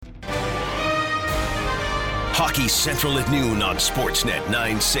Hockey Central at noon on Sportsnet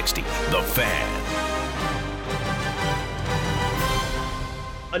 960, The Fan.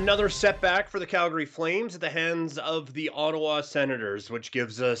 Another setback for the Calgary Flames at the hands of the Ottawa Senators, which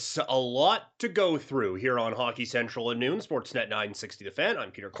gives us a lot to go through here on Hockey Central at noon, Sportsnet 960 The Fan. I'm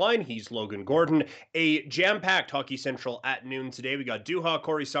Peter Klein. He's Logan Gordon. A jam-packed Hockey Central at noon today. We got Duhatschek,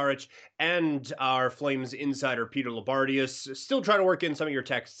 Sarich, and our Flames insider, Peter Loubardias. Still trying to work in some of your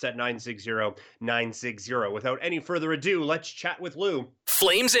texts at 960-960. Without any further ado, let's chat with Lou.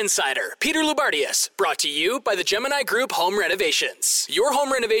 Flames Insider, Peter Loubardias, brought to you by the Gemini Group Home Renovations. Your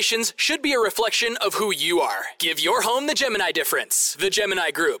home renovations should be a reflection of who you are. Give your home the Gemini difference. The Gemini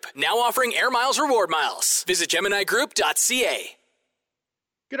Group, now offering Air Miles reward miles. Visit GeminiGroup.ca.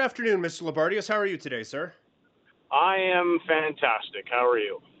 Good afternoon, Mr. Loubardias. How are you today, sir? I am fantastic. How are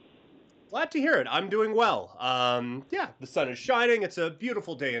you? Glad to hear it. I'm doing well. The sun is shining. It's a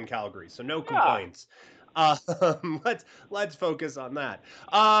beautiful day in Calgary, so no complaints. Let's focus on that.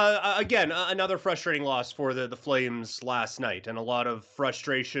 Again, another frustrating loss for the Flames last night, and a lot of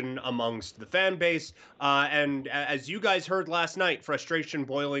frustration amongst the fan base. And as you guys heard last night, frustration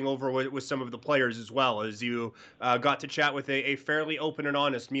boiling over with some of the players as well, as you got to chat with a fairly open and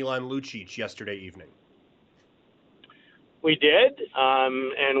honest Milan Lucic yesterday evening. We did,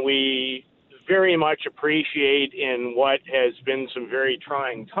 and we very much appreciate in what has been some very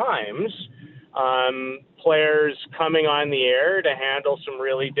trying times, players coming on the air to handle some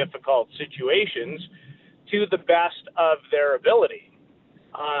really difficult situations to the best of their ability.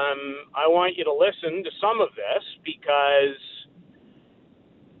 I want you to listen to some of this, because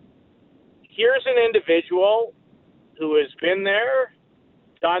here's an individual who has been there,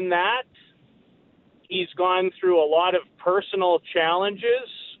 done that. He's gone through a lot of personal challenges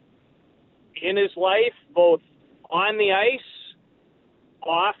in his life, both on the ice,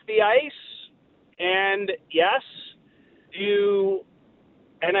 off the ice, and yes,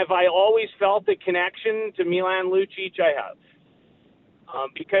 have I always felt a connection to Milan Lucic? I have.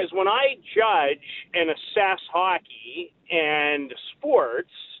 Because when I judge and assess hockey and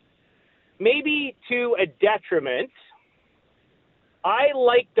sports, maybe to a detriment, I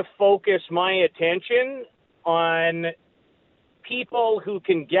like to focus my attention on people who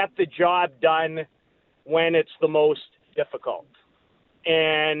can get the job done when it's the most difficult.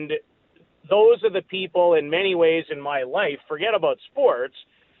 And those are the people in many ways in my life, forget about sports,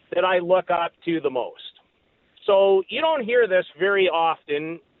 that I look up to the most. So you don't hear this very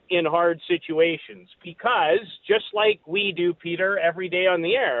often in hard situations, because just like we do, Peter, every day on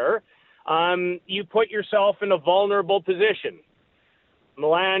the air, you put yourself in a vulnerable position.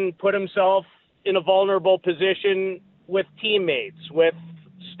 Milan put himself in a vulnerable position with teammates, with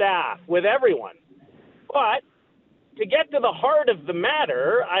staff, with everyone. But to get to the heart of the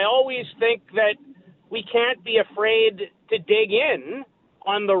matter, I always think that we can't be afraid to dig in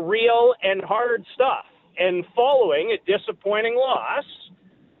on the real and hard stuff. And following a disappointing loss,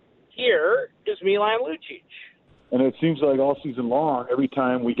 here is Milan Lucic. And it seems like all season long, every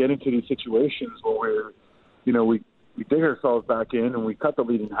time we get into these situations where we dig ourselves back in and we cut the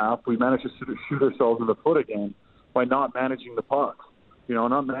lead in half, we manage to shoot ourselves in the foot again by not managing the puck.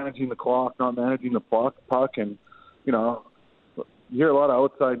 Not managing the clock, not managing the puck. And, you hear a lot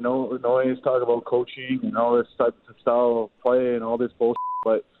of outside noise talk about coaching and all this type of style of play and all this bullshit.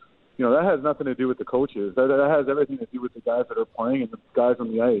 But, that has nothing to do with the coaches. That has everything to do with the guys that are playing and the guys on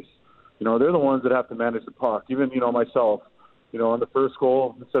the ice. They're the ones that have to manage the puck. Even, myself, on the first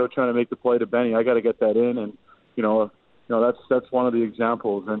goal, instead of trying to make the play to Benny, I got to get that in. And, that's one of the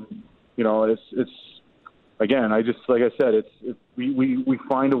examples. And, it's again, like I said, we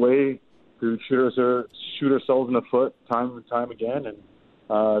find a way to shoot ourselves in the foot time and time again. And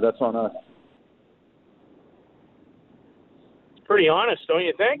that's on us. Pretty honest, don't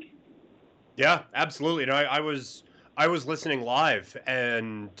you think? Yeah, absolutely. I was listening live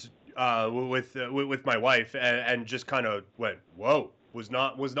and with my wife and just kind of went, whoa, was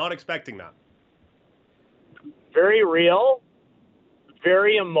not expecting that. Very real,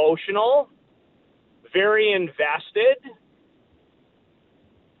 very emotional, very invested.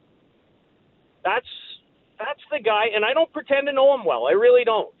 That's the guy, and I don't pretend to know him well. I really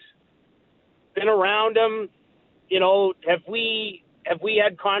don't. Been around him. Have we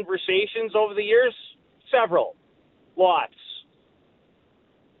had conversations over the years? Several. Lots.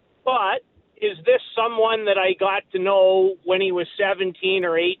 But is this someone that I got to know when he was 17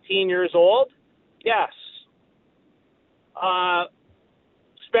 or 18 years old? Yes.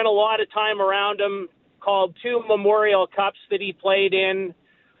 Spent a lot of time around him, called 2 Memorial Cups that he played in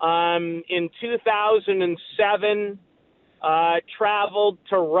 2007, traveled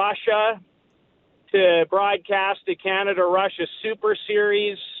to Russia to broadcast a Canada-Russia Super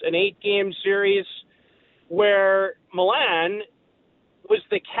Series, an 8-game series, where Milan was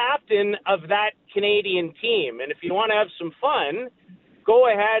the captain of that Canadian team. And if you want to have some fun,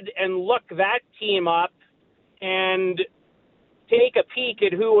 go ahead and look that team up and take a peek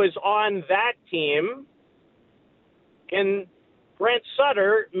at who was on that team. And Brent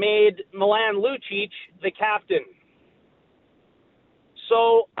Sutter made Milan Lucic the captain.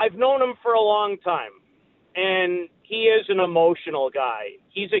 So I've known him for a long time, and he is an emotional guy.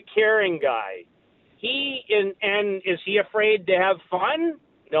 He's a caring guy. And is he afraid to have fun?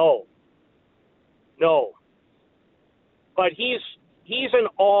 No. But he's an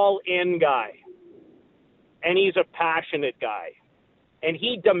all-in guy, and he's a passionate guy, and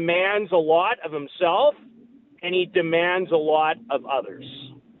he demands a lot of himself, and he demands a lot of others.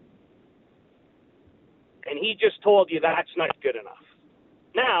 And he just told you that's not good enough.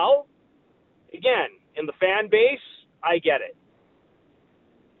 Now, again, in the fan base, I get it.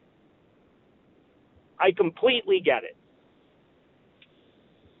 I completely get it.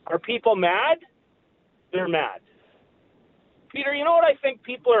 Are people mad? They're mad. Peter, you know what I think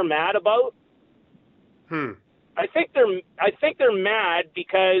people are mad about? I think they're mad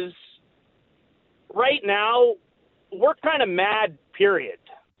because right now we're kind of mad, period.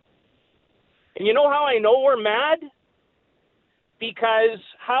 And you know how I know we're mad? Because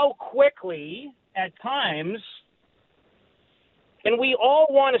how quickly, at times, and we all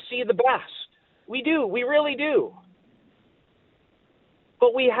want to see the best. We do. We really do.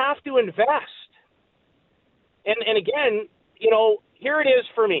 But we have to invest. And again, here it is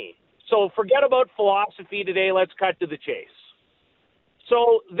for me. So forget about philosophy today. Let's cut to the chase.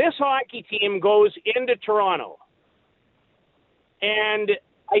 So this hockey team goes into Toronto. And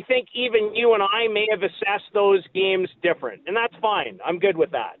I think even you and I may have assessed those games different. And that's fine. I'm good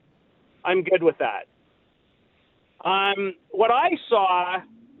with that. What I saw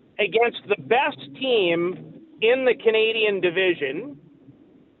against the best team in the Canadian division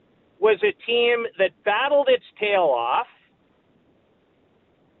was a team that battled its tail off,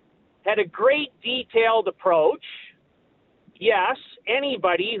 had a great detailed approach. Yes,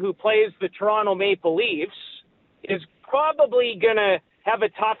 anybody who plays the Toronto Maple Leafs is probably going to have a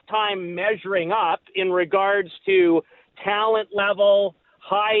tough time measuring up in regards to talent level,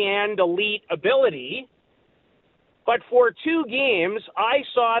 high-end elite ability. But for 2 games, I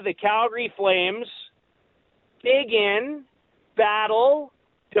saw the Calgary Flames dig in, battle,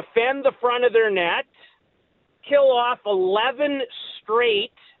 defend the front of their net, kill off 11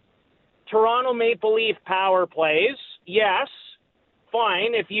 straight Toronto Maple Leaf power plays. Yes,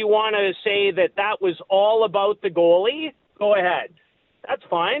 fine. If you want to say that was all about the goalie, go ahead. That's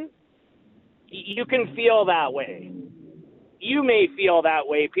fine. You can feel that way. You may feel that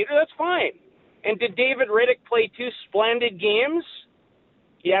way, Peter. That's fine. And did David Riddick play 2 splendid games?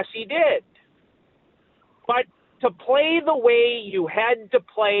 Yes, he did. But to play the way you had to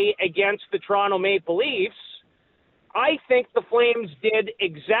play against the Toronto Maple Leafs, I think the Flames did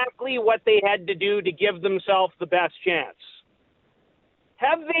exactly what they had to do to give themselves the best chance.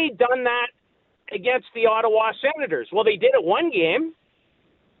 Have they done that against the Ottawa Senators? Well, they did it one game.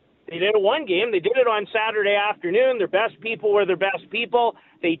 They did it on Saturday afternoon. Their best people were their best people.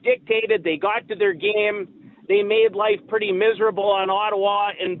 They dictated. They got to their game. They made life pretty miserable on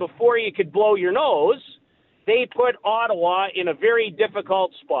Ottawa. And before you could blow your nose, they put Ottawa in a very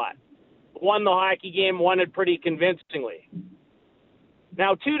difficult spot. Won the hockey game, won it pretty convincingly.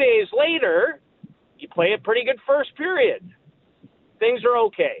 Now, 2 days later, you play a pretty good first period. Things are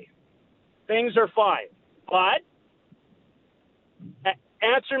okay. Things are fine. But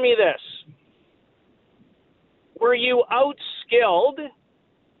answer me this. Were you outskilled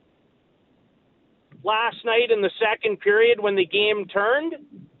last night in the second period when the game turned?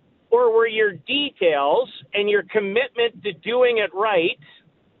 Or were your details and your commitment to doing it right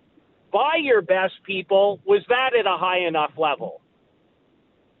by your best people, was that at a high enough level?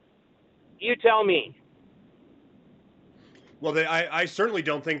 You tell me. Well, I certainly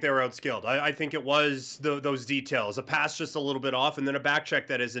don't think they were outskilled. I think it was those details. A pass just a little bit off, and then a back check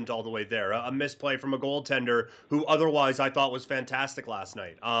that isn't all the way there. A misplay from a goaltender who otherwise I thought was fantastic last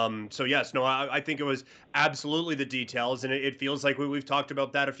night. So, yes, no, I think it was absolutely the details, and it feels like we've talked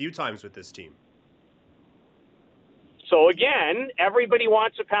about that a few times with this team. So, again, everybody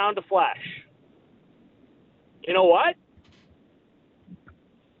wants a pound of flesh. You know what?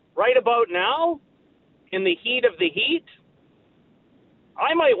 Right about now, in the heat of the heat,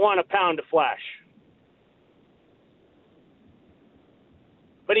 I might want a pound of flesh.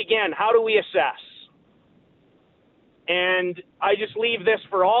 But again, how do we assess? And I just leave this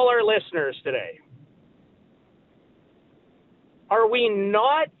for all our listeners today. Are we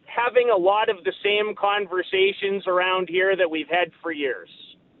not having a lot of the same conversations around here that we've had for years?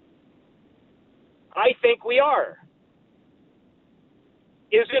 I think we are.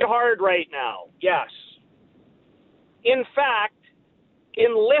 Is it hard right now? Yes. In fact,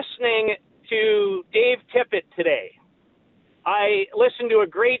 in listening to Dave Tippett today, I listened to a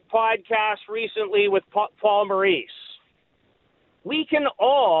great podcast recently with Paul Maurice. We can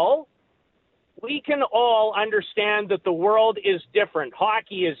all understand that the world is different.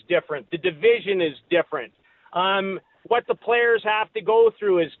 Hockey is different. The division is different. What the players have to go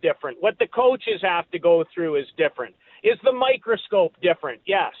through is different. What the coaches have to go through is different. Is the microscope different?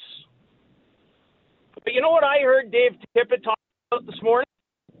 Yes. But you know what I heard Dave Tippett talk about this morning?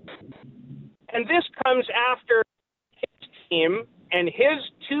 And this comes after his team and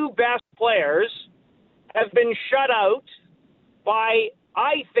his two best players have been shut out by,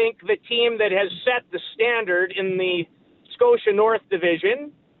 I think, the team that has set the standard in the Scotia North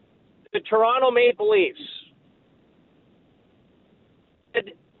Division, the Toronto Maple Leafs. And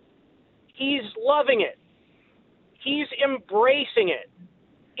he's loving it. He's embracing it.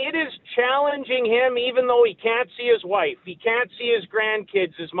 It is challenging him even though he can't see his wife. He can't see his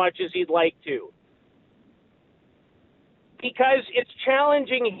grandkids as much as he'd like to. Because it's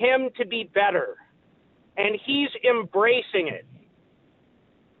challenging him to be better. And he's embracing it.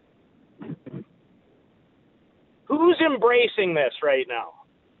 Who's embracing this right now?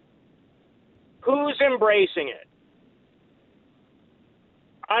 Who's embracing it?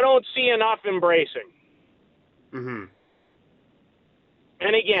 I don't see enough embracing. Mm-hmm.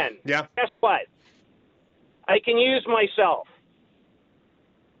 And again, yeah. Guess what? I can use myself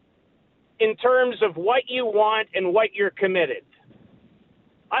in terms of what you want and what you're committed.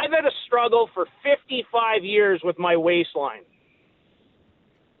 I've had a struggle for 55 years with my waistline.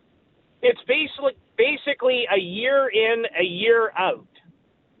 It's basically a year in, a year out.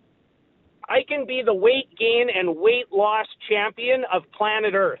 I can be the weight gain and weight loss champion of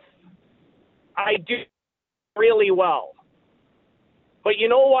planet Earth. I do really well. But you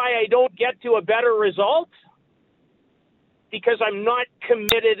know why I don't get to a better result? Because I'm not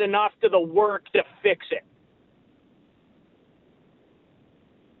committed enough to the work to fix it.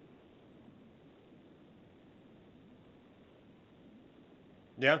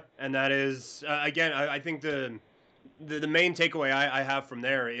 Yeah, and that is, again, I think the main takeaway I have from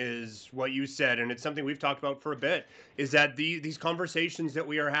there is what you said, and it's something we've talked about for a bit, is that these conversations that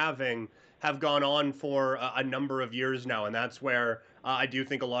we are having have gone on for a number of years now, and that's where I do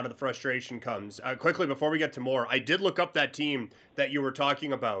think a lot of the frustration comes. Quickly, before we get to more, I did look up that team that you were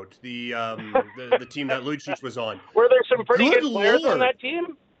talking about, the team that Lucic was on. Were there some pretty good players Lord. on that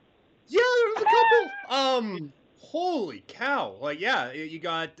team? Yeah, there was a couple. Holy cow. Like, yeah, you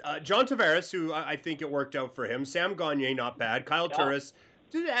got John Tavares, who I think it worked out for him. Sam Gagner, not bad. Kyle Turris,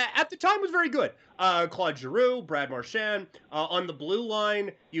 at the time, was very good. Claude Giroux, Brad Marchand. On the blue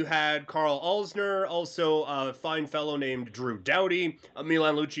line, you had Carl Alsner, also a fine fellow named Drew Doughty.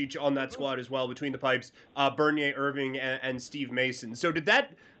 Milan Lucic on that squad as well, between the pipes. Bernier Irving and Steve Mason. So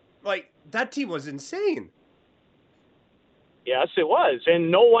that team was insane. Yes, it was. And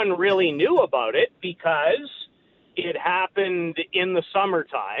no one really knew about it because it happened in the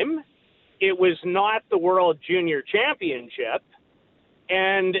summertime. It was not the World Junior Championship.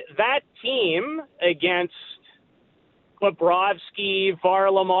 And that team against Bobrovsky,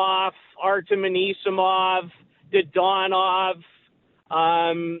 Varlamov, Artem Anisimov, Dodonov,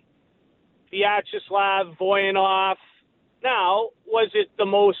 Vyacheslav Voyanov. Now, was it the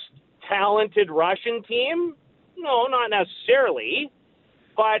most talented Russian team? No, not necessarily.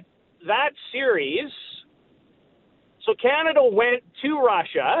 But that series, so Canada went to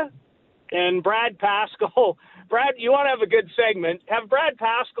Russia, and Brad Pascal, Brad, you want to have a good segment, have Brad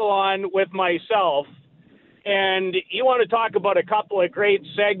Pascal on with myself, and you want to talk about a couple of great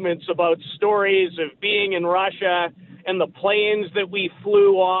segments about stories of being in Russia and the planes that we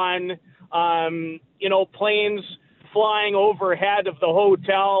flew on, planes flying overhead of the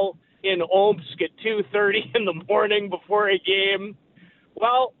hotel in Omsk at 2:30 in the morning before a game.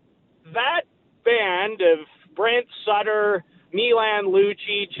 Well, that band of Brent Sutter, Milan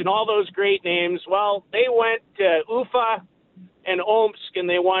Lucic, and all those great names, well, they went to Ufa and Omsk, and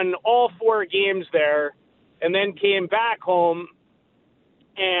they won all 4 games there, and then came back home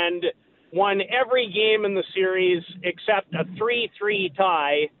and won every game in the series except a 3-3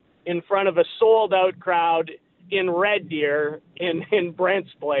 tie in front of a sold-out crowd in Red Deer in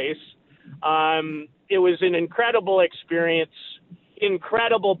Brent's place. It was an incredible experience,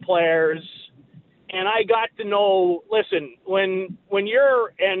 incredible players, and I got to know, listen, when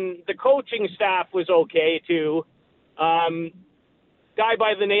you're, and the coaching staff was okay too, guy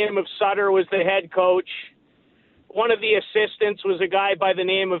by the name of Sutter was the head coach. One of the assistants was a guy by the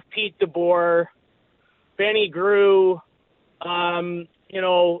name of Pete DeBoer. Benny Grew. It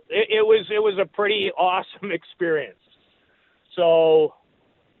was a pretty awesome experience. So,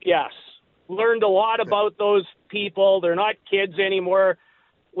 yes, learned a lot about those people. They're not kids anymore.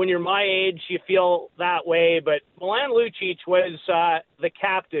 When you're my age, you feel that way. But Milan Lucic was the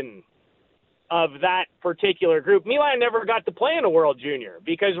captain of that particular group. Milan never got to play in a World Junior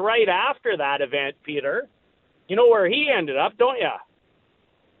because right after that event, Peter, you know where he ended up, don't you?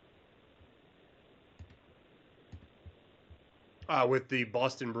 With the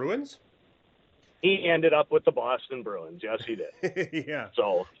Boston Bruins? He ended up with the Boston Bruins. Yes, he did. Yeah.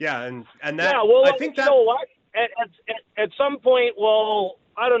 So yeah, and that. Yeah, well, I think you that. know what? At some point, well,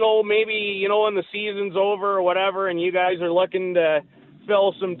 I don't know, maybe when the season's over or whatever, and you guys are looking to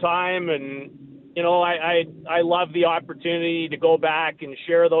fill some time, and I love the opportunity to go back and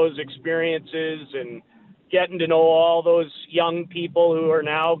share those experiences and getting to know all those young people who are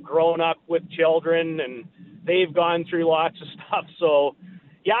now grown up with children and they've gone through lots of stuff. So,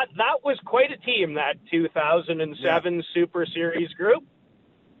 yeah, that was quite a team, that 2007 Super Series group.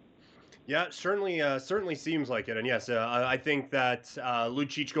 Yeah, certainly seems like it. And yes, I think that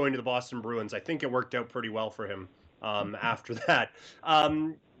Lucic going to the Boston Bruins, I think it worked out pretty well for him after that.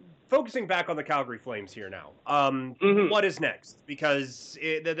 Focusing back on the Calgary Flames here now, what is next? Because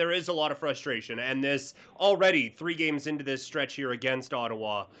there is a lot of frustration, and this already 3 games into this stretch here against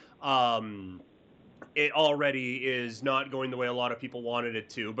Ottawa, it already is not going the way a lot of people wanted it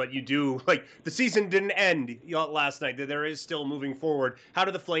to. But you do, the season didn't end last night. There is still moving forward. How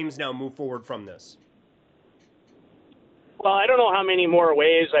do the Flames now move forward from this? Well, I don't know how many more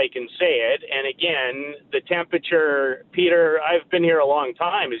ways I can say it. And again, the temperature, Peter, I've been here a long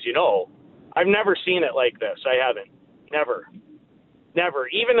time, as you know. I've never seen it like this. I haven't. Never.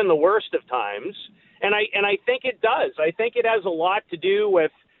 Even in the worst of times. And I think it does. I think it has a lot to do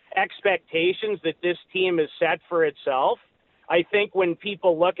with expectations that this team has set for itself. I think when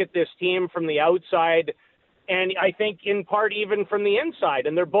people look at this team from the outside, and I think in part even from the inside,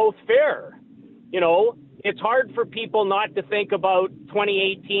 and they're both fair, it's hard for people not to think about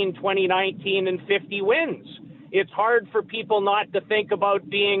 2018, 2019, and 50 wins. It's hard for people not to think about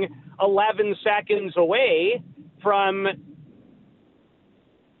being 11 seconds away from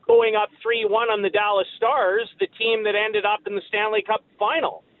going up 3-1 on the Dallas Stars, the team that ended up in the Stanley Cup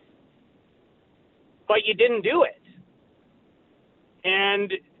final. But you didn't do it.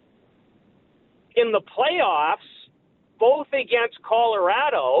 And in the playoffs, both against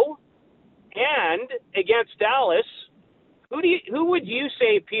Colorado and against Dallas, who would you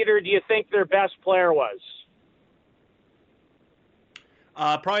say, Peter, do you think their best player was?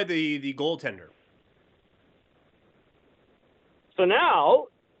 Probably the goaltender. So now,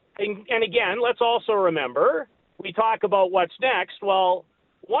 and again, let's also remember, we talk about what's next. Well,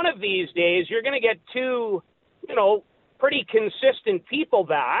 one of these days, you're going to get 2, pretty consistent people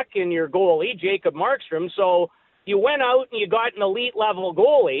back in your goalie, Jacob Markstrom. So you went out and you got an elite-level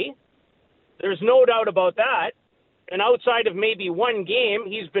goalie. There's no doubt about that. And outside of maybe one game,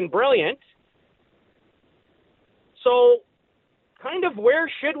 he's been brilliant. So kind of where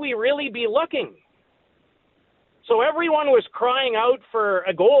should we really be looking? So everyone was crying out for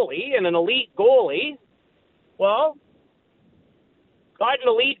a goalie and an elite goalie. Well, got an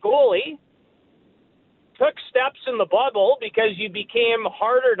elite goalie, took steps in the bubble because you became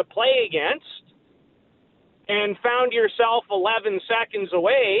harder to play against, and found yourself 11 seconds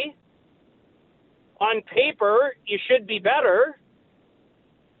away. On paper, you should be better.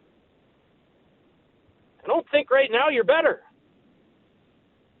 I don't think right now you're better.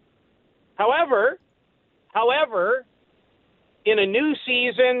 However, in a new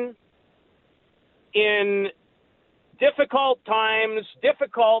season, in difficult times,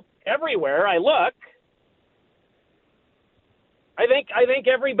 difficult everywhere I look, I think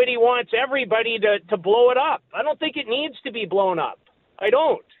everybody wants everybody to blow it up. I don't think it needs to be blown up. I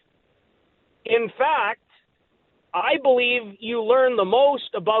don't. In fact, I believe you learn the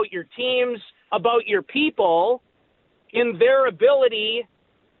most about your teams, about your people, in their ability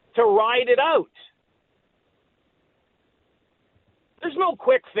to ride it out. There's no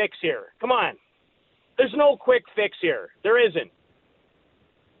quick fix here. Come on. There's no quick fix here. There isn't.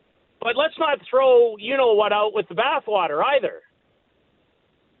 But let's not throw you-know-what out with the bathwater either.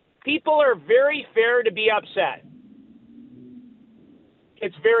 People are very fair to be upset.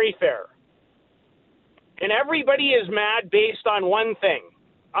 It's very fair. And everybody is mad based on one thing,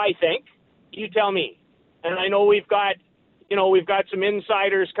 I think. You tell me. And I know we've got some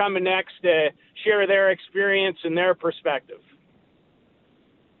insiders coming next to share their experience and their perspective.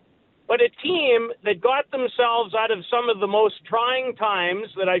 But a team that got themselves out of some of the most trying times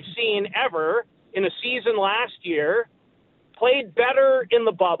that I've seen ever in a season last year, played better in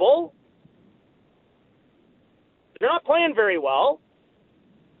the bubble. They're not playing very well.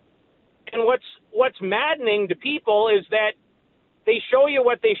 And what's maddening to people is that they show you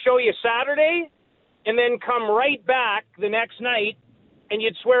what they show you Saturday and then come right back the next night and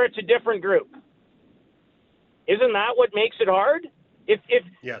you'd swear it's a different group. Isn't that what makes it hard? If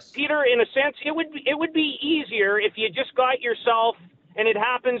Yes. Peter, in a sense, it would be easier if you just got yourself, and it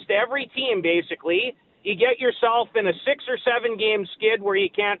happens to every team basically, you get yourself in a 6 or 7 game skid where you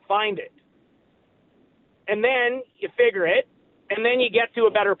can't find it. And then you figure it, and then you get to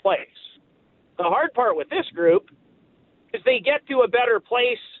a better place. The hard part with this group is they get to a better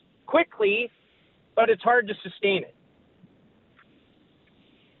place quickly, but it's hard to sustain it.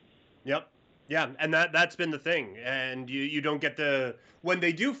 Yep. Yeah, and that's been the thing. And you don't get when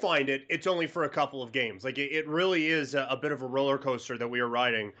they do find it, it's only for a couple of games. Like it really is a bit of a roller coaster that we are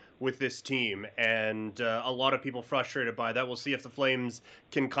riding with this team, and a lot of people frustrated by that. We'll see if the Flames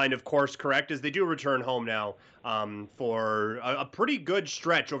can kind of course correct as they do return home now for a pretty good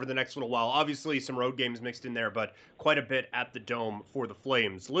stretch over the next little while. Obviously, some road games mixed in there, but quite a bit at the Dome for the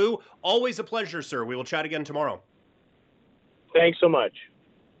Flames. Lou, always a pleasure, sir. We will chat again tomorrow. Thanks so much.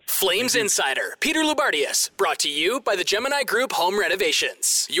 Flames Insider, Peter Loubardias, brought to you by the Gemini Group Home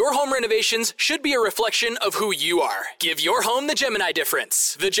Renovations. Your home renovations should be a reflection of who you are. Give your home the Gemini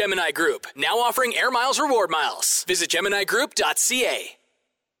difference. The Gemini Group, now offering Air Miles Reward Miles. Visit GeminiGroup.ca.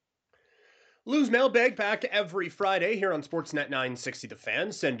 Lou's Mailbag back every Friday here on Sportsnet 960 The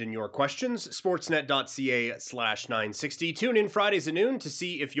Fan. Send in your questions, sportsnet.ca/960. Tune in Fridays at noon to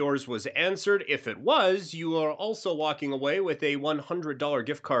see if yours was answered. If it was, you are also walking away with a $100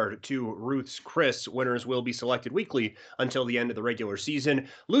 gift card to Ruth's Chris. Winners will be selected weekly until the end of the regular season.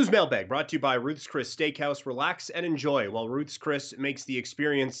 Lou's Mailbag brought to you by Ruth's Chris Steakhouse. Relax and enjoy while Ruth's Chris makes the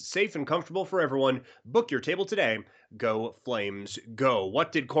experience safe and comfortable for everyone. Book your table today. Go Flames, go.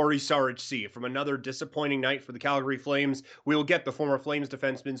 What did Cory Sarich see from another disappointing night for the Calgary Flames? We will get the former Flames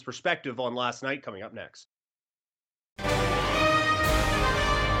defenseman's perspective on last night coming up next.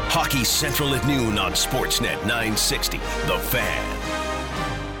 Hockey Central at noon on Sportsnet 960, The Fan.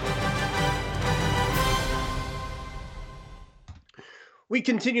 We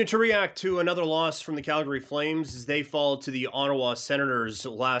continue to react to another loss from the Calgary Flames as they fall to the Ottawa Senators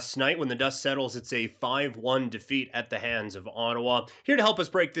last night. When the dust settles, it's a 5-1 defeat at the hands of Ottawa. Here to help us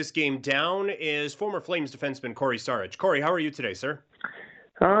break this game down is former Flames defenseman Cory Sarich. Cory, how are you today, sir?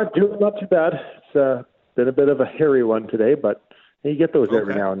 Doing not too bad. It's been a bit of a hairy one today, but you get those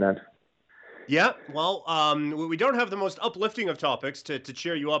every now and then. Yeah, well, we don't have the most uplifting of topics to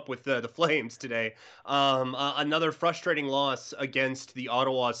cheer you up with the Flames today. Another frustrating loss against the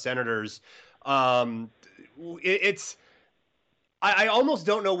Ottawa Senators. I almost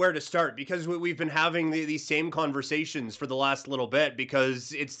don't know where to start because we've been having these same conversations for the last little bit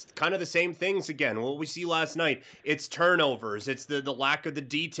because it's kind of the same things again. What we see last night, it's turnovers, it's the lack of the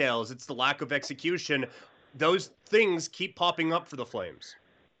details, it's the lack of execution. Those things keep popping up for the Flames.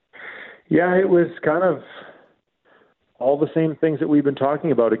 Yeah, it was kind of all the same things that we've been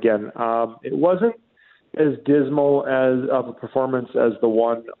talking about again. It wasn't as dismal of a performance as the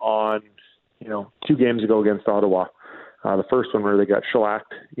one on, 2 games ago against Ottawa. The first one where they got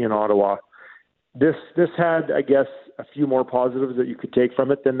shellacked in Ottawa. This had, I guess, a few more positives that you could take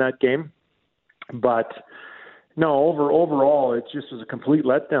from it than that game. But no, overall, it just was a complete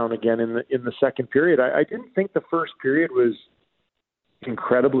letdown again in the second period. I didn't think the first period was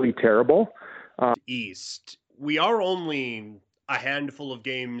incredibly terrible. East. We are only a handful of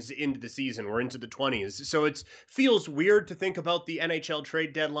games into the season. We're into the 20s. So it feels weird to think about the NHL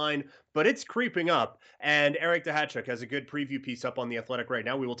trade deadline, but it's creeping up. And Eric Duhatschek has a good preview piece up on The Athletic right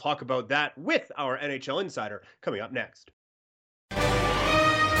now. We will talk about that with our NHL insider coming up next.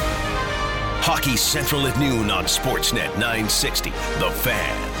 Hockey Central at noon on Sportsnet 960, The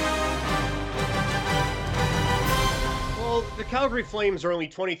Fan. The Calgary Flames are only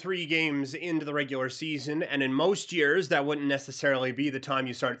 23 games into the regular season, and in most years, that wouldn't necessarily be the time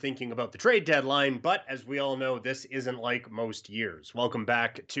you start thinking about the trade deadline, but as we all know, this isn't like most years. Welcome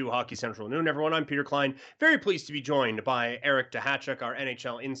back to Hockey Central Noon, everyone. I'm Peter Klein. Very pleased to be joined by Eric Duhatschek, our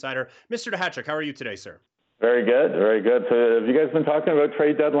NHL insider. Mr. Duhatschek, how are you today, sir? Very good, very good. So have you guys been talking about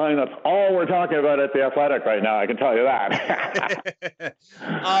trade deadline? That's all we're talking about at The Athletic right now, I can tell you that.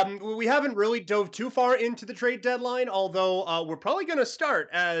 We haven't really dove too far into the trade deadline, although we're probably going to start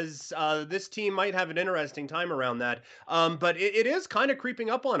as this team might have an interesting time around that. But it is kind of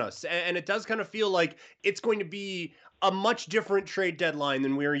creeping up on us, and it does kind of feel like it's going to be a much different trade deadline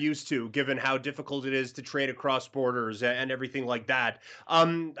than we're used to, given how difficult it is to trade across borders and everything like that.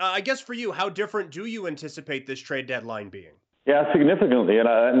 I guess for you, how different do you anticipate this trade deadline being? Yeah, significantly, and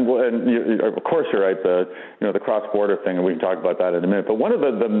of course you're right. The cross-border thing, and we can talk about that in a minute. But one of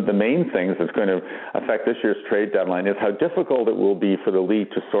the main things that's going to affect this year's trade deadline is how difficult it will be for the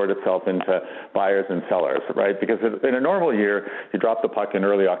league to sort itself into buyers and sellers, right? Because in a normal year, you drop the puck in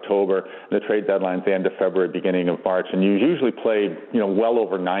early October, the trade deadline's the end of February, beginning of March, and you usually play well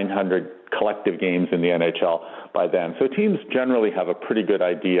over 900 collective games in the NHL by then. So teams generally have a pretty good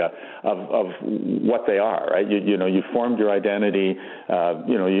idea of what they are, right? You've formed your identity.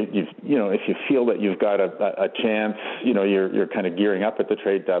 If you feel that you've got a chance, you're kind of gearing up at the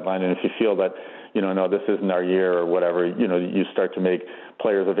trade deadline. And if you feel that, no, this isn't our year or whatever, you start to make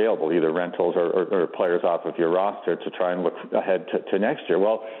players available, either rentals or players off of your roster to try and look ahead to next year.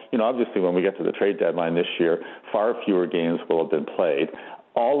 Well, obviously when we get to the trade deadline this year, far fewer games will have been played.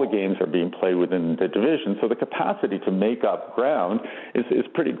 All the games are being played within the division, so the capacity to make up ground is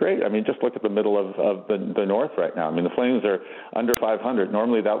pretty great. I mean, just look at the middle of the North right now. I mean, the Flames are under 500.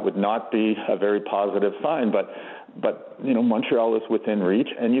 Normally that would not be a very positive sign, but Montreal is within reach,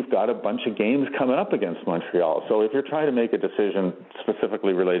 and you've got a bunch of games coming up against Montreal. So if you're trying to make a decision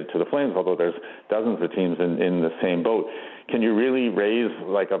specifically related to the Flames, although there's dozens of teams in the same boat, can you really raise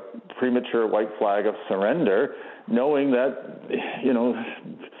like a premature white flag of surrender, knowing that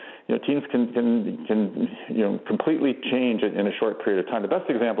teams can completely change it in a short period of time? The best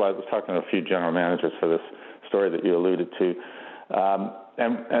example, I was talking to a few general managers for this story that you alluded to.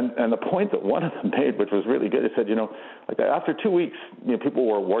 And the point that one of them made, which was really good, he said, after 2 weeks, people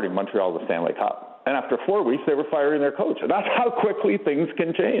were awarding Montreal the Stanley Cup. And after 4 weeks, they were firing their coach. And that's how quickly things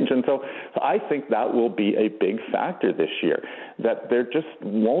can change. And so I think that will be a big factor this year, that there just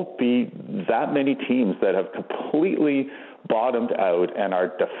won't be that many teams that have completely bottomed out and are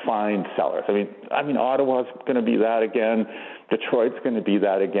defined sellers. I mean, Ottawa's going to be that again. Detroit's going to be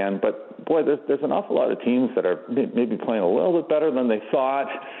that again. But, boy, there's an awful lot of teams that are maybe playing a little bit better than they thought.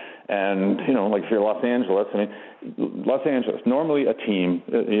 And, like if you're Los Angeles, Los Angeles, normally a team,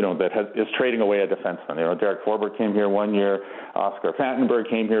 that is trading away a defenseman. Derek Forbort came here 1 year. Oscar Fantenberg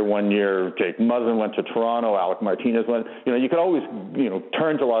came here 1 year. Jake Muzzin went to Toronto. Alec Martinez went. You could always,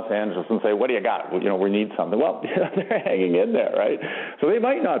 turn to Los Angeles and say, what do you got? We need something. Well, they're hanging in there, right? So they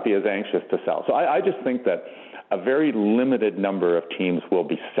might not be as anxious to sell. So I just think that a very limited number of teams will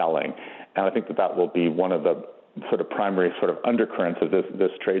be selling. And I think that will be one of the sort of primary sort of undercurrents of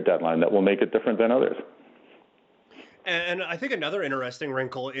this trade deadline that will make it different than others. And I think another interesting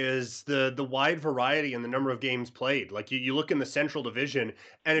wrinkle is the wide variety in the number of games played. Like you look in the Central Division,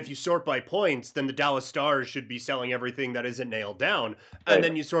 and if you sort by points, then the Dallas Stars should be selling everything that isn't nailed down. And Right.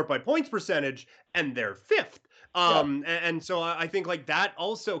 then you sort by points percentage, and they're fifth. And so I think like that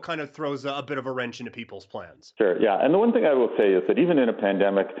also kind of throws a bit of a wrench into people's plans. Sure, yeah. And the one thing I will say is that even in a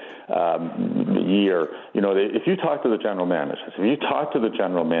pandemic year, if you talk to the general managers,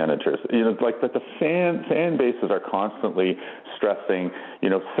 like that the fan bases are constantly stressing,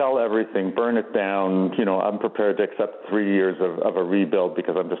 sell everything, burn it down. I'm prepared to accept 3 years of a rebuild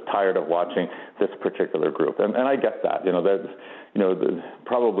because I'm just tired of watching this particular group. And I get that.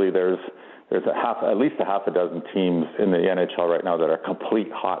 Probably there's at least a half a dozen teams in the NHL right now that are complete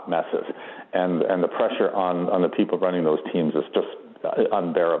hot messes, and the pressure on the people running those teams is just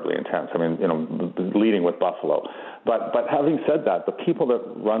unbearably intense. Leading with Buffalo, but having said that, the people that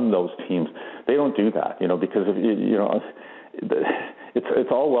run those teams, they don't do that, because of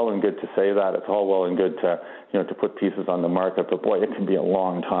it's all well and good to say that, it's all well and good to put pieces on the market, but boy, it can be a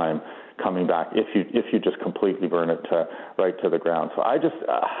long time coming back if you just completely burn it right to the ground. So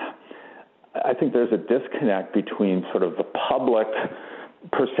I think there's a disconnect between sort of the public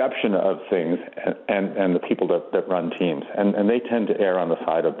perception of things and the people that run teams. And they tend to err on the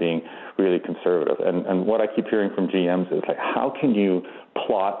side of being really conservative. And what I keep hearing from GMs is like, how can you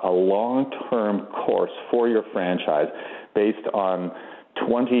plot a long-term course for your franchise based on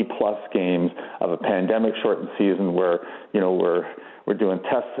 20-plus games of a pandemic-shortened season where, we're doing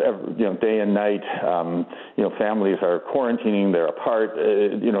tests day and night. Families are quarantining, they're apart.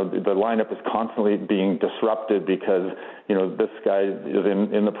 The lineup is constantly being disrupted because, this guy is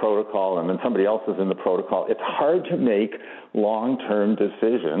in the protocol and then somebody else is in the protocol. It's hard to make long-term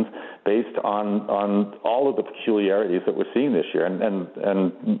decisions based on all of the peculiarities that we're seeing this year.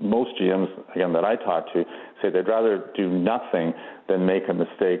 And most GMs, again, that I talk to say they'd rather do nothing than make a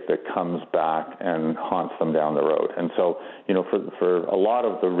mistake that comes back and haunts them down the road. And so, for a lot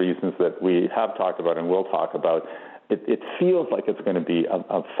of the reasons that we have talked about and will talk about, it feels like it's going to be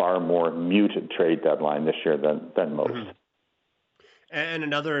a far more muted trade deadline this year than most. Mm-hmm. And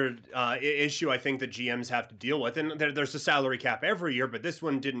another issue I think that GMs have to deal with, and there's a salary cap every year, but this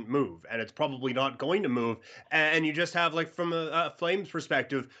one didn't move, and it's probably not going to move. And you just have, like, from a Flames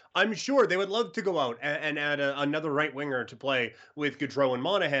perspective, I'm sure they would love to go out and add another right winger to play with Gaudreau and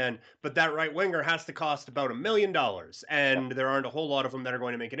Monahan, but that right winger has to cost about $1 million, and there aren't a whole lot of them that are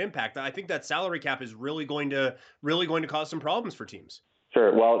going to make an impact. I think that salary cap is really going to cause some problems for teams.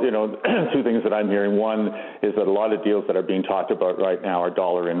 Sure. Well, two things that I'm hearing. One is that a lot of deals that are being talked about right now are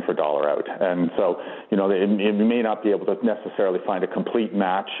dollar in for dollar out. And so, you may not be able to necessarily find a complete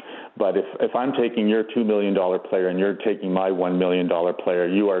match, but if I'm taking your $2 million player and you're taking my $1 million player,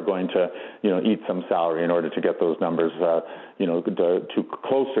 you are going to, eat some salary in order to get those numbers, to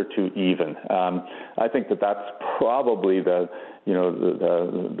closer to even. I think that probably the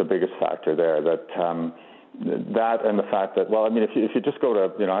biggest factor there, that and the fact that, well, I mean, if you just go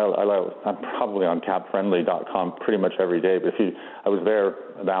to, I'm probably on capfriendly.com pretty much every day, but I was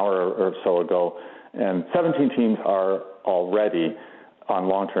there an hour or so ago, and 17 teams are already on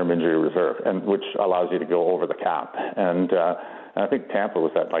long-term injury reserve, and which allows you to go over the cap. And I think Tampa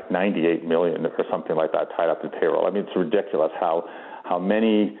was at like $98 million or something like that tied up in payroll. I mean, it's ridiculous how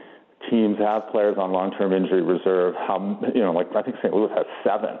many teams have players on long-term injury reserve, I think St. Louis has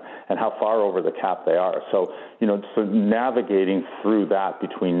 7, and how far over the cap they are. So, so navigating through that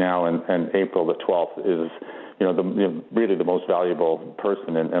between now and April the 12th is, really the most valuable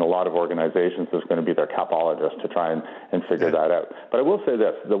person in a lot of organizations is going to be their capologist to try and figure that out. But I will say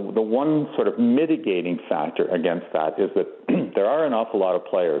this, the one sort of mitigating factor against that is that there are an awful lot of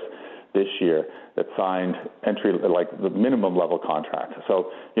players this year that signed the minimum level contracts. So,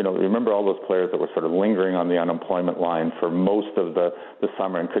 remember all those players that were sort of lingering on the unemployment line for most of the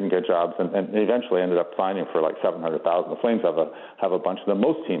summer and couldn't get jobs and eventually ended up signing for like $700,000. The Flames have a bunch of them.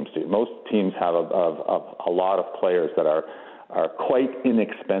 Most teams do. Most teams have a lot of players that are quite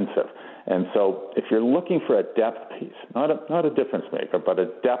inexpensive. And so if you're looking for a depth piece, not a difference maker, but a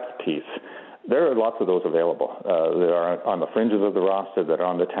depth piece, there are lots of those available. That are on the fringes of the roster, that are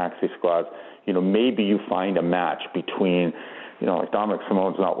on the taxi squads. Maybe you find a match between, like Dominic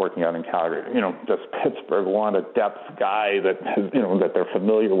Simone's not working out in Calgary. Does Pittsburgh want a depth guy that has, that they're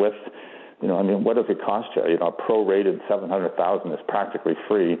familiar with? What does it cost you? A pro-rated $700,000 is practically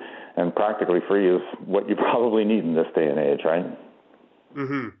free, and practically free is what you probably need in this day and age, right?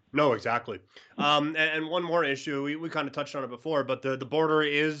 Mm-hmm. No, exactly. And one more issue, we kind of touched on it before, but the border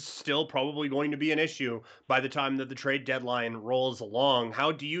is still probably going to be an issue by the time that the trade deadline rolls along.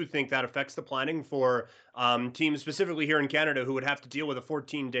 How do you think that affects the planning for teams specifically here in Canada who would have to deal with a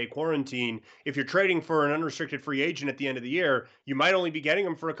 14-day quarantine? If you're trading for an unrestricted free agent at the end of the year, you might only be getting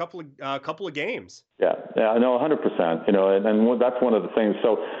them for a couple of games. Yeah, no, 100%. And that's one of the things.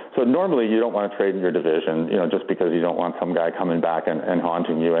 So normally you don't want to trade in your division, just because you don't want some guy coming back and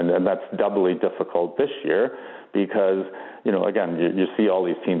haunting you. And that's doubly difficult this year because, again, you see all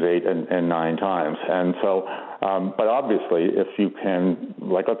these teams 8 and 9 times. And so, but obviously if you can,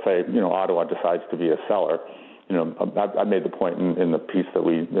 like, let's say, Ottawa decides to be a seller, I made the point in the piece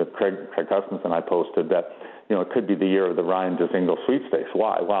that Craig Custance and I posted that, it could be the year of the Ryan Dzingel sweepstakes.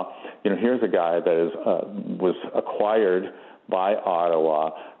 Why? Well, here's a guy that was acquired by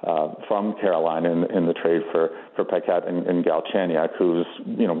Ottawa from Carolina in the trade for Paquette and Galchenyuk, who's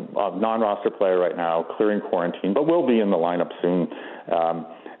a non-roster player right now, clearing quarantine, but will be in the lineup soon,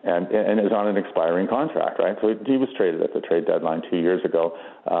 and is on an expiring contract, right? So he was traded at the trade deadline 2 years ago,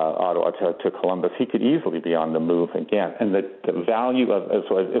 Ottawa to Columbus. He could easily be on the move again, and the value of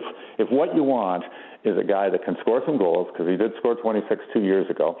so if what you want is a guy that can score some goals, because he did score 26 2 years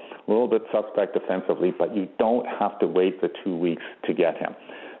ago, a little bit suspect defensively, but you don't have to wait the 2 weeks to get him.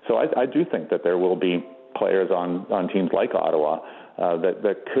 So I do think that there will be players on teams like Ottawa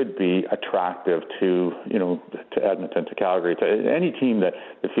that could be attractive to Edmonton, to Calgary, to any team that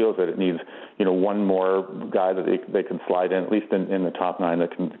feels that it needs one more guy that they can slide in, at least in the top 9,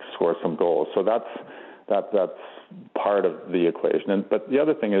 that can score some goals. So that's part of the equation. But the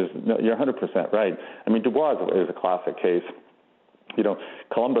other thing is, you're 100% right. I mean, Dubois is a classic case.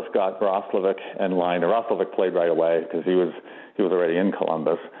 Columbus got Roslovic and Laine. Roslovic played right away because he was already in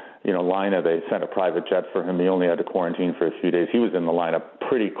Columbus. Laine, they sent a private jet for him. He only had to quarantine for a few days. He was in the lineup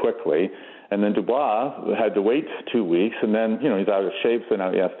pretty quickly. And then Dubois had to wait 2 weeks, and then, he's out of shape, so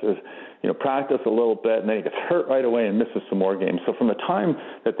now he has to, practice a little bit, and then he gets hurt right away and misses some more games. So from the time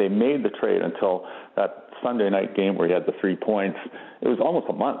that they made the trade until that Sunday night game where he had the 3 points, it was almost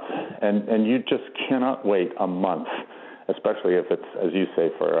a month. And you just cannot wait a month, especially if it's, as you say,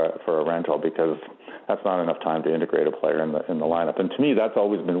 for a rental, because that's not enough time to integrate a player in the lineup. And to me, that's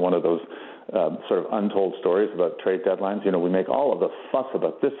always been one of those sort of untold stories about trade deadlines. We make all of the fuss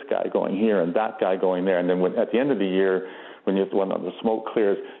about this guy going here and that guy going there, and then at the end of the year, when the smoke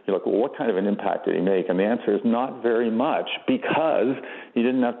clears, you're like, well, what kind of an impact did he make? And the answer is not very much, because he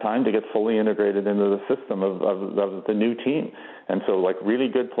didn't have time to get fully integrated into the system of the new team. And so, like, really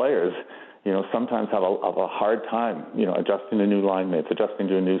good players, sometimes have a hard time, adjusting to new line mates, adjusting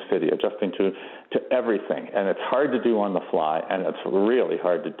to a new city, adjusting to everything. And it's hard to do on the fly, and it's really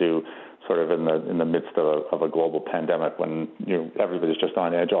hard to do sort of in the midst of a global pandemic when everybody's just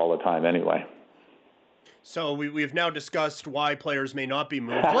on edge all the time anyway. So we've now discussed why players may not be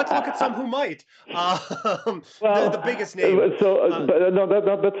moved. Let's look at some who might. The biggest name. That's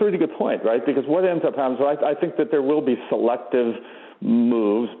a really good point, right? Because what ends up happening, so I think that there will be selective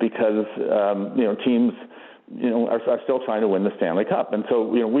moves because teams are still trying to win the Stanley Cup, and so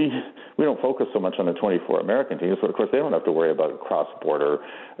we don't focus so much on the 24 American teams, but of course they don't have to worry about cross-border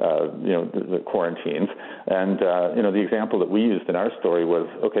the quarantines. And the example that we used in our story was,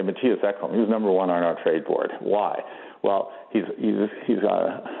 okay, Matthias Ekholm, he was number one on our trade board. Why? Well, he's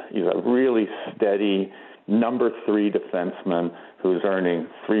a really steady number 3 defenseman who's earning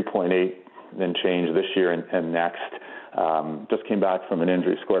 3.8 and change this year and next. Just came back from an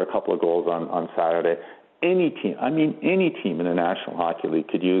injury, scored a couple of goals on Saturday. Any team in the National Hockey League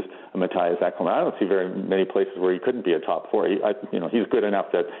could use a Matthias Ekholm. I don't see very many places where he couldn't be a top 4. He's good enough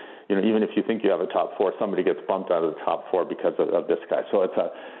that even if you think you have a top 4, somebody gets bumped out of the top 4 because of this guy. So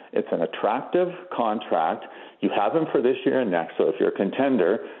it's an attractive contract. You have him for this year and next. So if you're a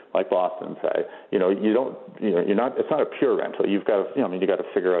contender, like Boston say, it's not a pure rental. You've got to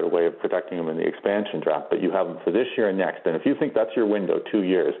figure out a way of protecting him in the expansion draft. But you have him for this year and next. And if you think that's your window, 2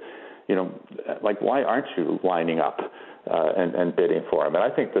 years. Why aren't you lining up and bidding for him? And I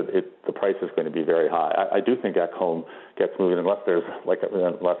think that the price is going to be very high. I do think Ekholm gets moving unless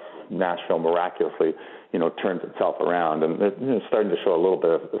unless Nashville miraculously, turns itself around. And it's starting to show a little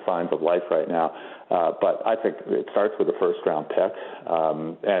bit of signs of life right now. But I think it starts with a first-round pick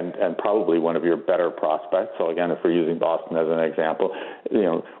and probably one of your better prospects. So, again, if we're using Boston as an example,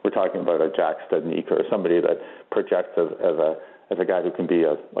 we're talking about a Jack Studnicka or somebody that projects as a guy who can be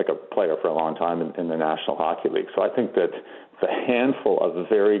a player for a long time in the National Hockey League. So I think that the handful of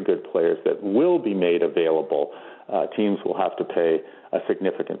very good players that will be made available, teams will have to pay a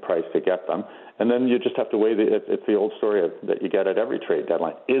significant price to get them. And then you just have to weigh it's the old story that you get at every trade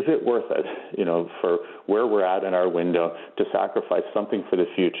deadline. Is it worth it, for where we're at in our window, to sacrifice something for the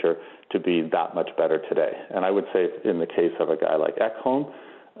future to be that much better today? And I would say in the case of a guy like Ekholm,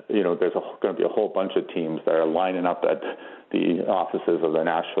 there's going to be a whole bunch of teams that are lining up at the offices of the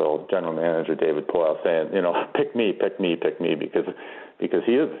Nashville general manager, David Poile, saying, pick me, because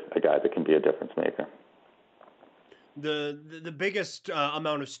he is a guy that can be a difference maker. The biggest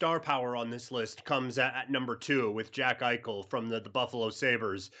amount of star power on this list comes at number 2 with Jack Eichel from the Buffalo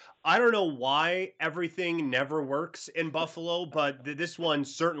Sabres. I don't know why everything never works in Buffalo, but this one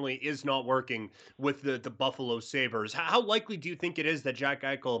certainly is not working with the Buffalo Sabres. How likely do you think it is that Jack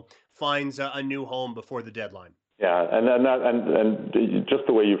Eichel finds a new home before the deadline? Yeah, and just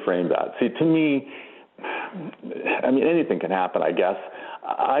the way you framed that. See, to me, anything can happen, I guess.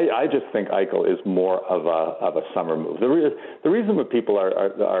 I just think Eichel is more of a summer move. The reason that people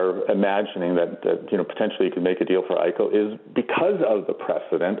are imagining that potentially you can make a deal for Eichel is because of the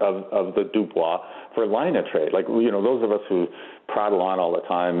precedent of the Dubois for Laine trade. Those of us who prattle on all the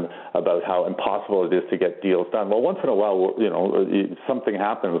time about how impossible it is to get deals done. Well, once in a while, something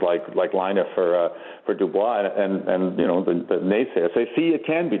happens like Laine for Dubois, and the naysayers say, see, it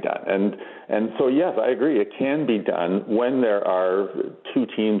can be done. And so yes, I agree, it can be done when there are two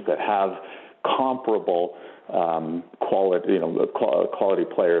teams that have comparable quality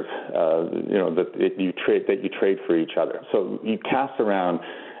players, that you trade for each other. So you cast around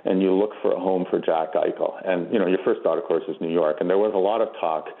and you look for a home for Jack Eichel. And, your first thought, of course, is New York. And there was a lot of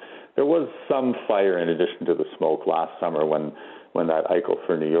talk. There was some fire in addition to the smoke last summer when that Eichel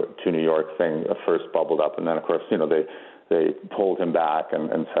to New York thing first bubbled up. And then, of course, they pulled him back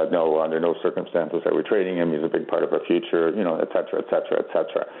and said, no, under no circumstances are we trading him. He's a big part of our future, et cetera, et cetera, et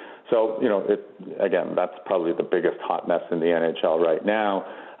cetera. So, again, that's probably the biggest hot mess in the NHL right now.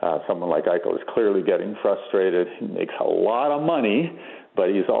 Someone like Eichel is clearly getting frustrated. He makes a lot of money, but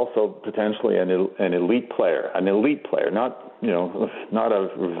he's also potentially an elite player, not a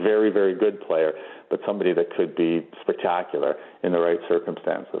very, very good player, but somebody that could be spectacular in the right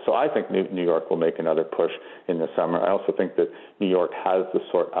circumstances. So I think New York will make another push in the summer. I also think that New York has the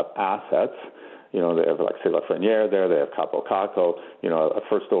sort of assets They have Alexis Lafreniere there. They have Capo Caco, a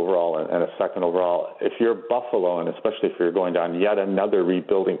first overall and a second overall. If you're Buffalo, and especially if you're going down yet another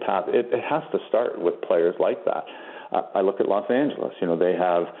rebuilding path, it has to start with players like that. I look at Los Angeles. They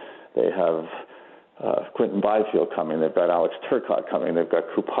have Quentin Byfield coming. They've got Alex Turcotte coming. They've got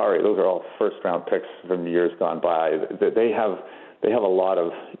Kupari. Those are all first-round picks from years gone by. They have a lot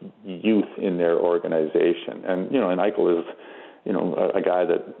of youth in their organization, and Eichel is a guy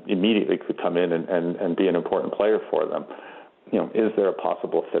that immediately could come in and be an important player for them. Is there a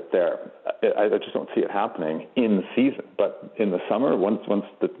possible fit there? I just don't see it happening in the season, but in the summer, once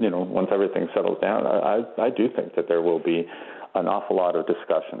everything settles down, I do think that there will be an awful lot of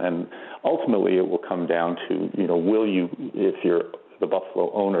discussion, and ultimately it will come down to will you, if you're the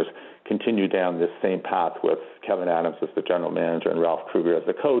Buffalo owners, continue down this same path with Kevin Adams as the general manager and Ralph Krueger as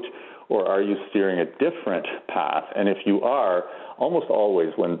the coach, or are you steering a different path? And if you are, almost always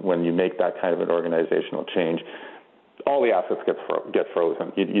when you make that kind of an organizational change, all the assets get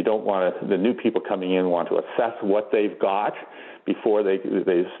frozen. You don't want to, the new people coming in want to assess what they've got before they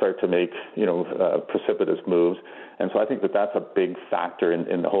start to make precipitous moves. And so I think that's a big factor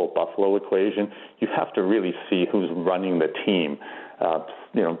in the whole Buffalo equation. You have to really see who's running the team,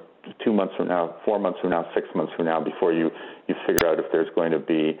 2 months from now, 4 months from now, 6 months from now, before you figure out if there's going to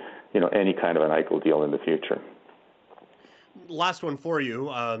be any kind of an Eichel deal in the future. Last one for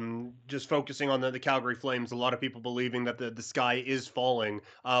you, just focusing on the Calgary Flames, a lot of people believing that the sky is falling.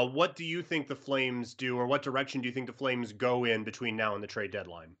 What do you think the Flames do, or what direction do you think the Flames go in between now and the trade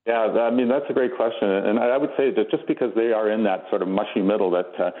deadline? Yeah, that's a great question. And I would say that just because they are in that sort of mushy middle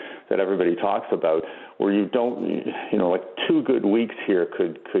that everybody talks about, where you don't, like 2 good weeks here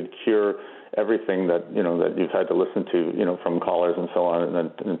could cure everything that you've had to listen to, from callers and so on,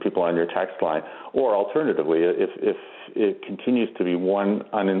 and people on your text line. Or alternatively, if it continues to be one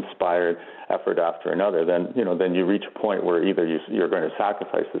uninspired effort after another, then you reach a point where either you're going to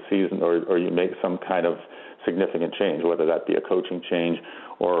sacrifice the season or you make some kind of significant change, whether that be a coaching change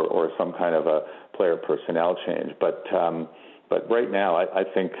or some kind of a player personnel change. But right now, I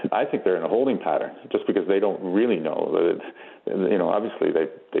think they're in a holding pattern just because they don't really know. Obviously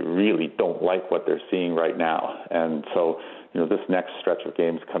they really don't like what they're seeing right now, and so this next stretch of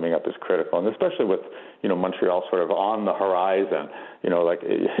games coming up is critical, and especially with Montreal sort of on the horizon.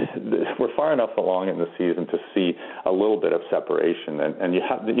 We're far enough along in the season to see a little bit of separation, and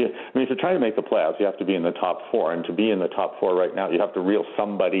if you're trying to make the playoffs, you have to be in the top 4, and to be in the top 4 right now, you have to reel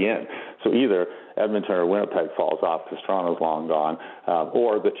somebody in. So either Edmonton or Winnipeg falls off because Toronto's long gone,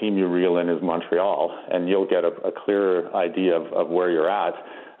 or the team you reel in is Montreal, and you'll get a clearer idea of where you're at,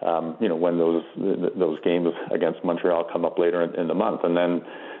 when those games against Montreal come up later in the month, and then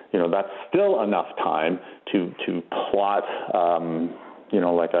that's still enough time to plot, are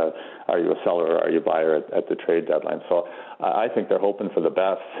you a seller or are you a buyer at the trade deadline? So I think they're hoping for the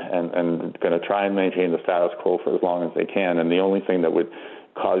best and going to try and maintain the status quo for as long as they can. And the only thing that would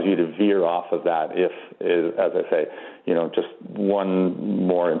cause you to veer off of that is, as I say, just one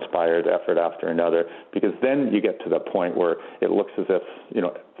more inspired effort after another, because then you get to the point where it looks as if,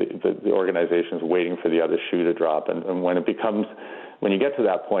 the organization is waiting for the other shoe to drop. And when you get to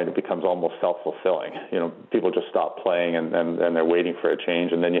that point, it becomes almost self-fulfilling. People just stop playing and they're waiting for a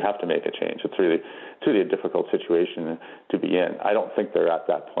change, and then you have to make a change. It's really a difficult situation to be in. I don't think they're at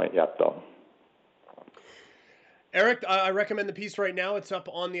that point yet, though. Eric, I recommend the piece right now. It's up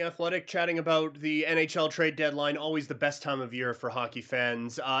on The Athletic, chatting about the NHL trade deadline, always the best time of year for hockey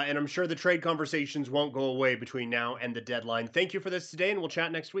fans. And I'm sure the trade conversations won't go away between now and the deadline. Thank you for this today, and we'll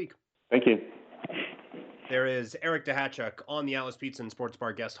chat next week. Thank you. There is Eric Duhatschek on the Atlas Pizza and Sports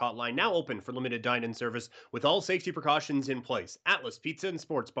Bar guest hotline, now open for limited dine-in service with all safety precautions in place. Atlas Pizza and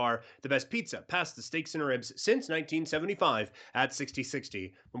Sports Bar, the best pizza, pasta, steaks, and ribs since 1975 at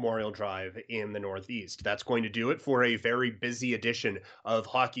 6060 Memorial Drive in the Northeast. That's going to do it for a very busy edition of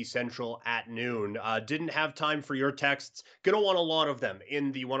Hockey Central at noon. Didn't have time for your texts. Gonna want a lot of them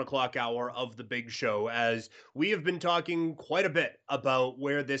in the 1 o'clock hour of the big show, as we have been talking quite a bit about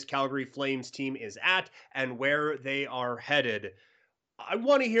where this Calgary Flames team is at and where they are headed. I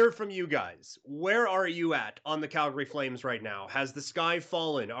want to hear from you guys. Where are you at on the Calgary Flames right now? Has the sky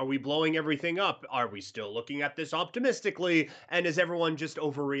fallen? Are we blowing everything up? Are we still looking at this optimistically? And is everyone just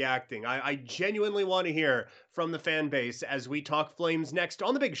overreacting? I genuinely want to hear from the fan base as we talk Flames next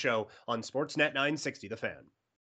on The Big Show on Sportsnet 960 The Fan.